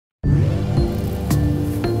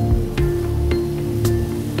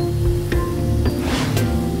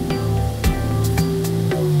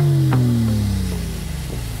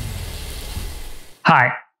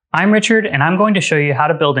Hi, I'm Richard, and I'm going to show you how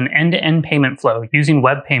to build an end-to-end payment flow using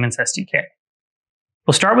Web Payments SDK.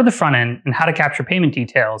 We'll start with the front end and how to capture payment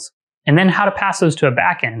details, and then how to pass those to a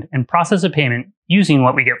backend and process a payment using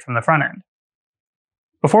what we get from the front end.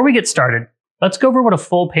 Before we get started, let's go over what a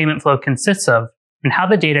full payment flow consists of and how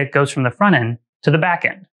the data goes from the front end to the back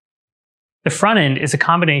end. The front end is a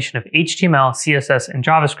combination of HTML, CSS, and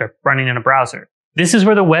JavaScript running in a browser. This is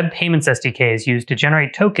where the Web Payments SDK is used to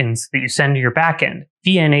generate tokens that you send to your backend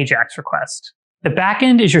via an AJAX request. The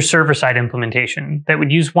backend is your server-side implementation that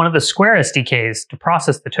would use one of the Square SDKs to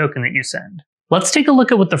process the token that you send. Let's take a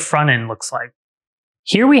look at what the front end looks like.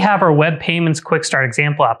 Here we have our Web Payments Quickstart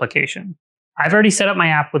example application. I've already set up my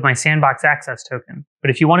app with my Sandbox access token,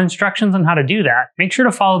 but if you want instructions on how to do that, make sure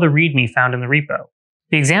to follow the README found in the repo.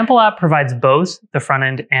 The example app provides both the front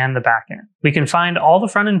end and the back end. We can find all the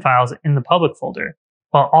front end files in the public folder,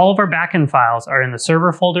 while all of our backend files are in the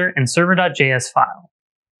server folder and server.js file.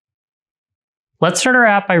 Let's start our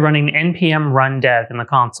app by running npm run dev in the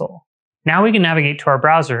console. Now we can navigate to our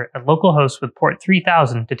browser at localhost with port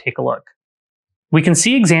 3000 to take a look. We can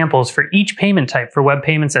see examples for each payment type for Web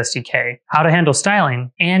Payments SDK, how to handle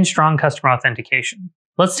styling, and strong customer authentication.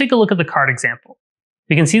 Let's take a look at the card example.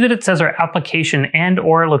 We can see that it says our application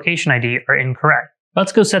and/or location ID are incorrect.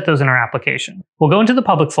 Let's go set those in our application. We'll go into the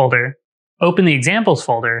public folder, open the examples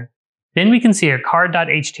folder, then we can see a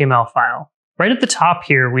card.html file. Right at the top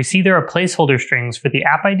here, we see there are placeholder strings for the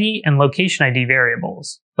app ID and location ID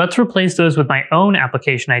variables. Let's replace those with my own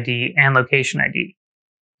application ID and location ID.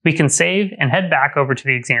 We can save and head back over to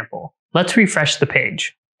the example. Let's refresh the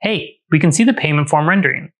page. Hey, we can see the payment form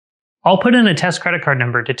rendering. I'll put in a test credit card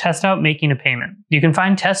number to test out making a payment. You can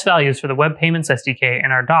find test values for the Web Payments SDK in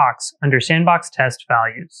our docs under Sandbox test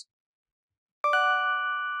values.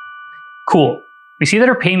 Cool. We see that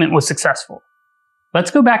our payment was successful. Let's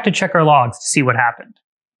go back to check our logs to see what happened.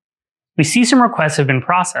 We see some requests have been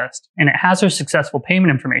processed, and it has our successful payment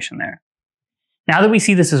information there. Now that we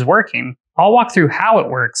see this is working, I'll walk through how it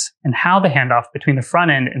works and how the handoff between the front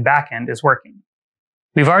end and back end is working.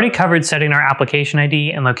 We've already covered setting our application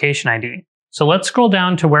ID and location ID, so let's scroll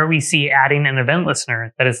down to where we see adding an event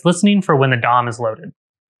listener that is listening for when the DOM is loaded.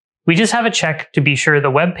 We just have a check to be sure the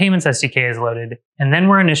Web Payments SDK is loaded, and then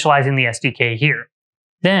we're initializing the SDK here.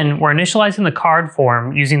 Then we're initializing the card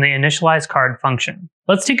form using the initializeCard function.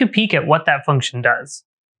 Let's take a peek at what that function does.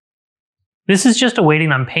 This is just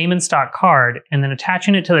awaiting on payments.card and then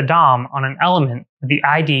attaching it to the DOM on an element with the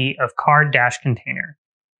ID of card-container.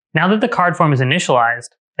 Now that the card form is initialized,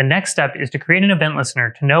 the next step is to create an event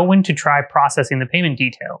listener to know when to try processing the payment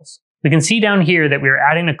details. We can see down here that we are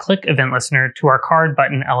adding a click event listener to our card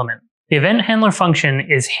button element. The event handler function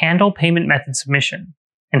is handle payment method submission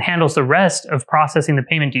and handles the rest of processing the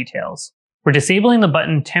payment details. We're disabling the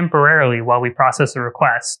button temporarily while we process the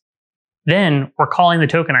request. Then we're calling the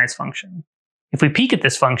tokenize function. If we peek at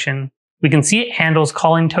this function, we can see it handles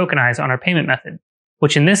calling tokenize on our payment method,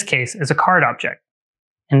 which in this case is a card object,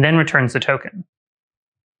 and then returns the token.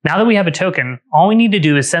 Now that we have a token, all we need to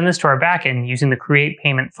do is send this to our backend using the create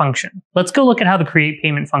payment function. Let's go look at how the create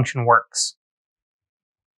payment function works.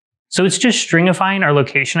 So it's just stringifying our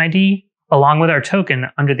location ID along with our token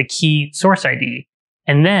under the key source ID,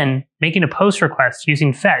 and then making a post request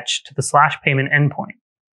using fetch to the /payment endpoint.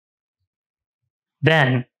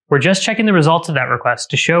 Then we're just checking the results of that request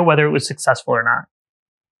to show whether it was successful or not.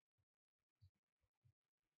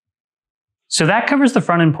 So that covers the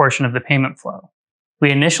front end portion of the payment flow.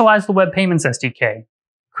 We initialized the Web Payments SDK,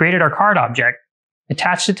 created our card object,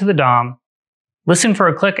 attached it to the DOM, listened for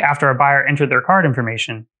a click after a buyer entered their card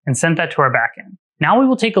information, and sent that to our backend. Now we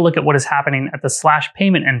will take a look at what is happening at the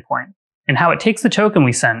 /payment endpoint and how it takes the token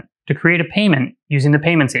we sent to create a payment using the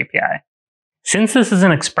Payments API. Since this is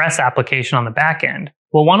an Express application on the backend,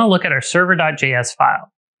 we'll want to look at our server.js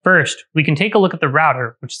file. First, we can take a look at the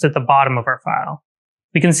router, which is at the bottom of our file.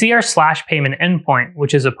 We can see our /payment endpoint,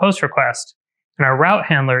 which is a post request, and our route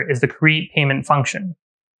handler is the create payment function.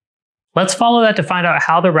 Let's follow that to find out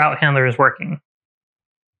how the route handler is working.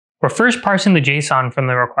 We're first parsing the JSON from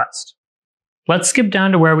the request. Let's skip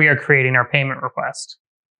down to where we are creating our payment request.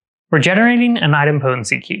 We're generating an item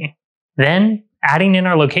potency key, then adding in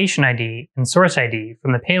our location ID and source ID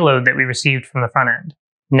from the payload that we received from the front end.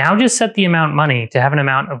 Now just set the amount money to have an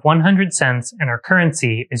amount of 100 cents and our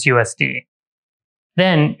currency is USD.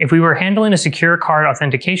 Then, if we were handling a secure card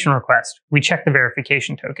authentication request, we check the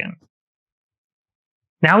verification token.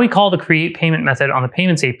 Now we call the create payment method on the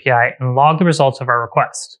Payments API and log the results of our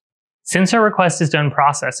request. Since our request is done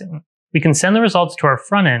processing, we can send the results to our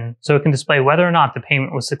front end so it can display whether or not the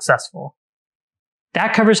payment was successful.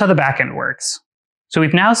 That covers how the backend works. So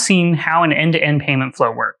we've now seen how an end-to-end payment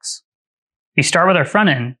flow works. We start with our front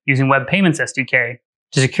end using Web Payments SDK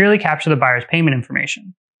to securely capture the buyer's payment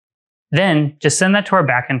information. Then just send that to our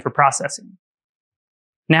backend for processing.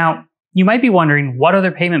 Now, you might be wondering what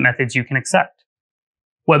other payment methods you can accept.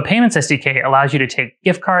 Web Payments SDK allows you to take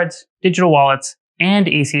gift cards, digital wallets, and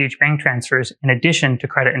ACH bank transfers in addition to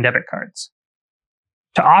credit and debit cards.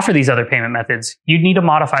 To offer these other payment methods, you'd need to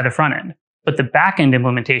modify the front end, but the backend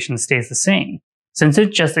implementation stays the same, since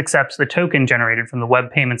it just accepts the token generated from the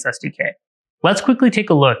Web Payments SDK. Let's quickly take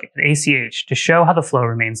a look at ACH to show how the flow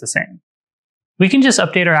remains the same. We can just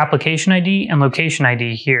update our application ID and location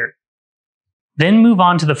ID here. Then move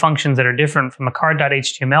on to the functions that are different from the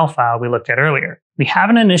card.html file we looked at earlier. We have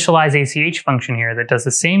an initialize ACH function here that does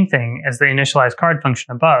the same thing as the initialize card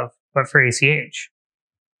function above, but for ACH.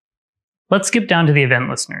 Let's skip down to the event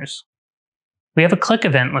listeners. We have a click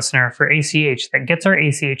event listener for ACH that gets our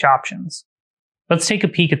ACH options. Let's take a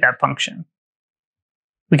peek at that function.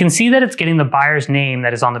 We can see that it's getting the buyer's name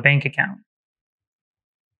that is on the bank account.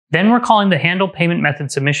 Then we're calling the handle payment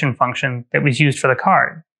method submission function that was used for the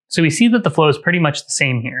card. So we see that the flow is pretty much the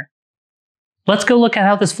same here. Let's go look at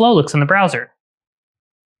how this flow looks in the browser.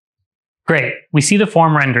 Great, we see the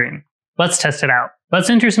form rendering. Let's test it out. Let's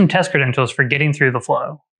enter some test credentials for getting through the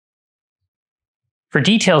flow. For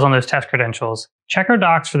details on those test credentials, check our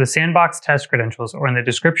docs for the Sandbox test credentials or in the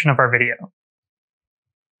description of our video.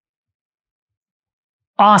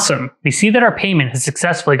 Awesome, we see that our payment has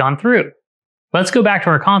successfully gone through. Let's go back to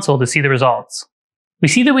our console to see the results. We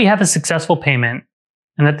see that we have a successful payment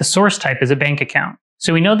and that the source type is a bank account.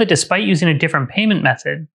 So we know that despite using a different payment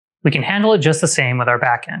method, we can handle it just the same with our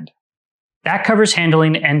backend. That covers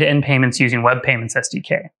handling end-to-end payments using Web Payments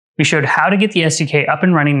SDK. We showed how to get the SDK up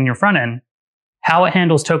and running in your front end, how it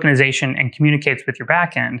handles tokenization and communicates with your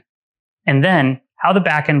backend, and then how the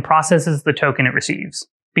backend processes the token it receives.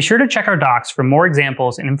 Be sure to check our docs for more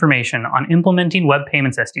examples and information on implementing Web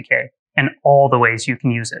Payments SDK and all the ways you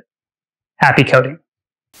can use it. Happy coding!